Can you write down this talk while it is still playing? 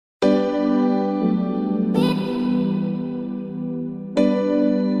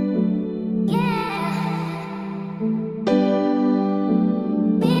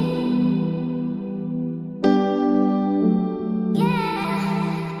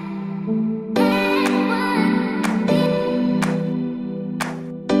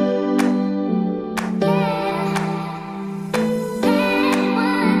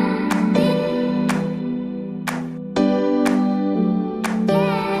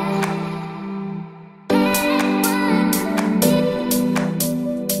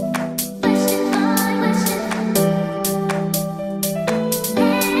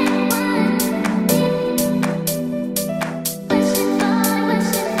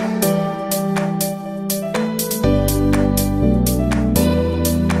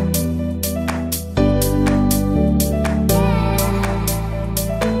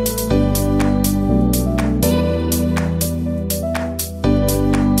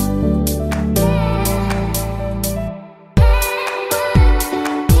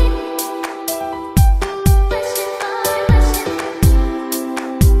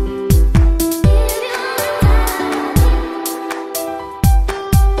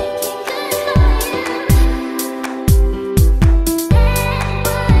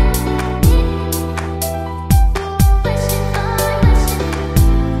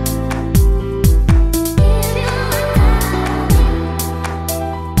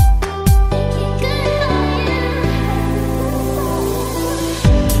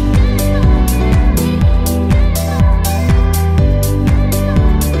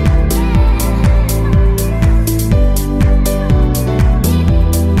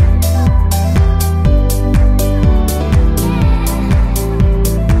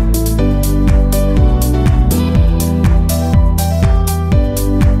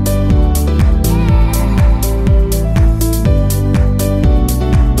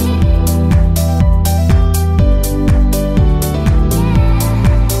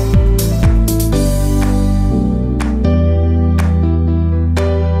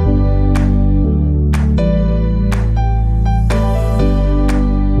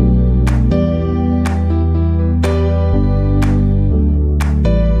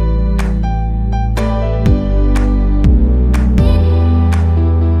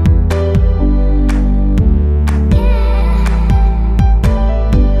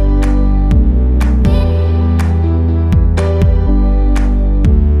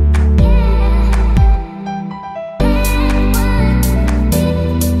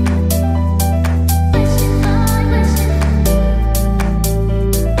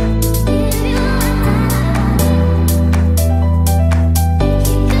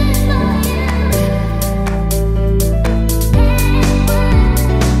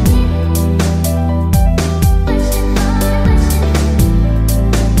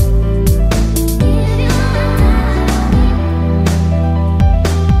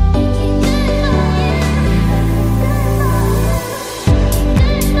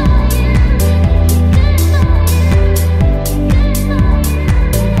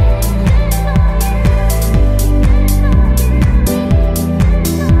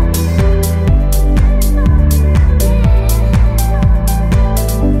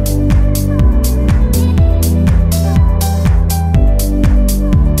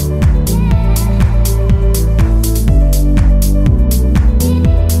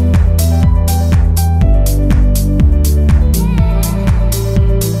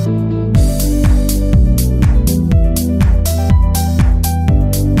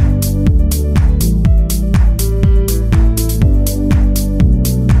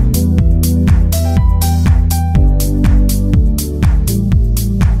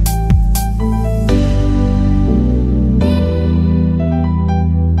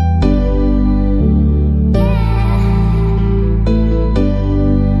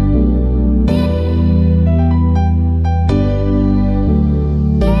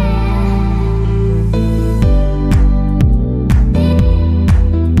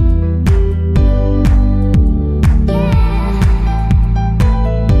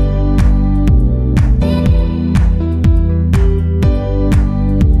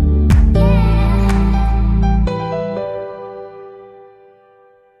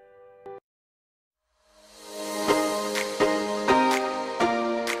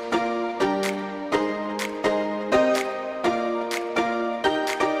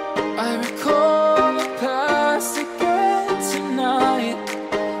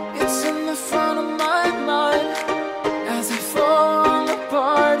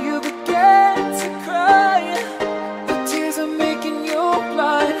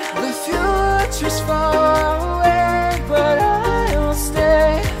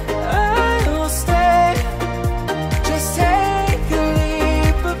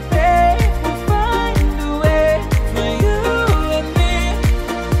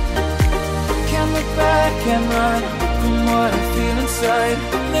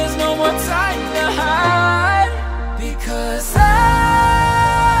tonight. There's no more time to hide, because I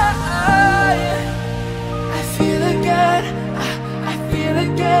feel again, I feel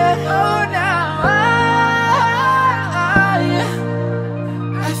again. Oh, now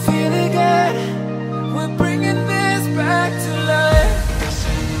I feel again. We're bringing this back to life.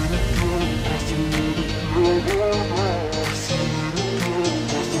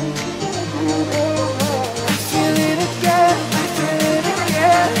 I feel it again, I feel it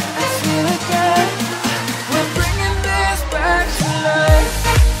again, I feel it again. We're bringing this back to life.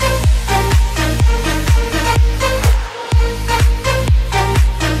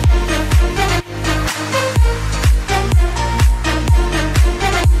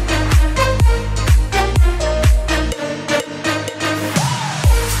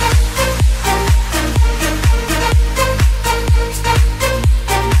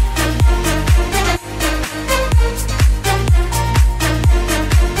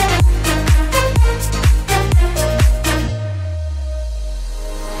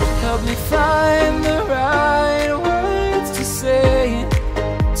 Help me find the right words to say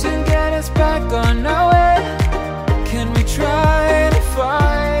to get us back on our way. Can we try to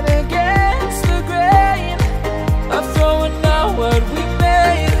fight against the grain of throwing out what we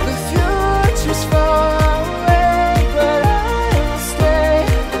made? The future's far away, but I will stay,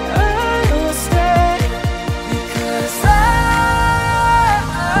 because I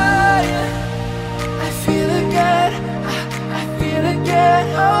feel again, I feel again.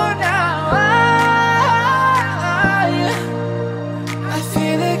 Oh, now I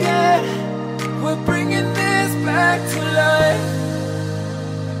feel again. We're bringing this back to life.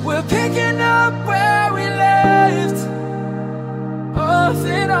 We're picking up where we left off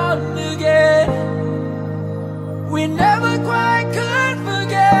and on again. We never quite could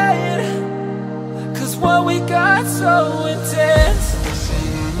forget, 'cause what we got so intense.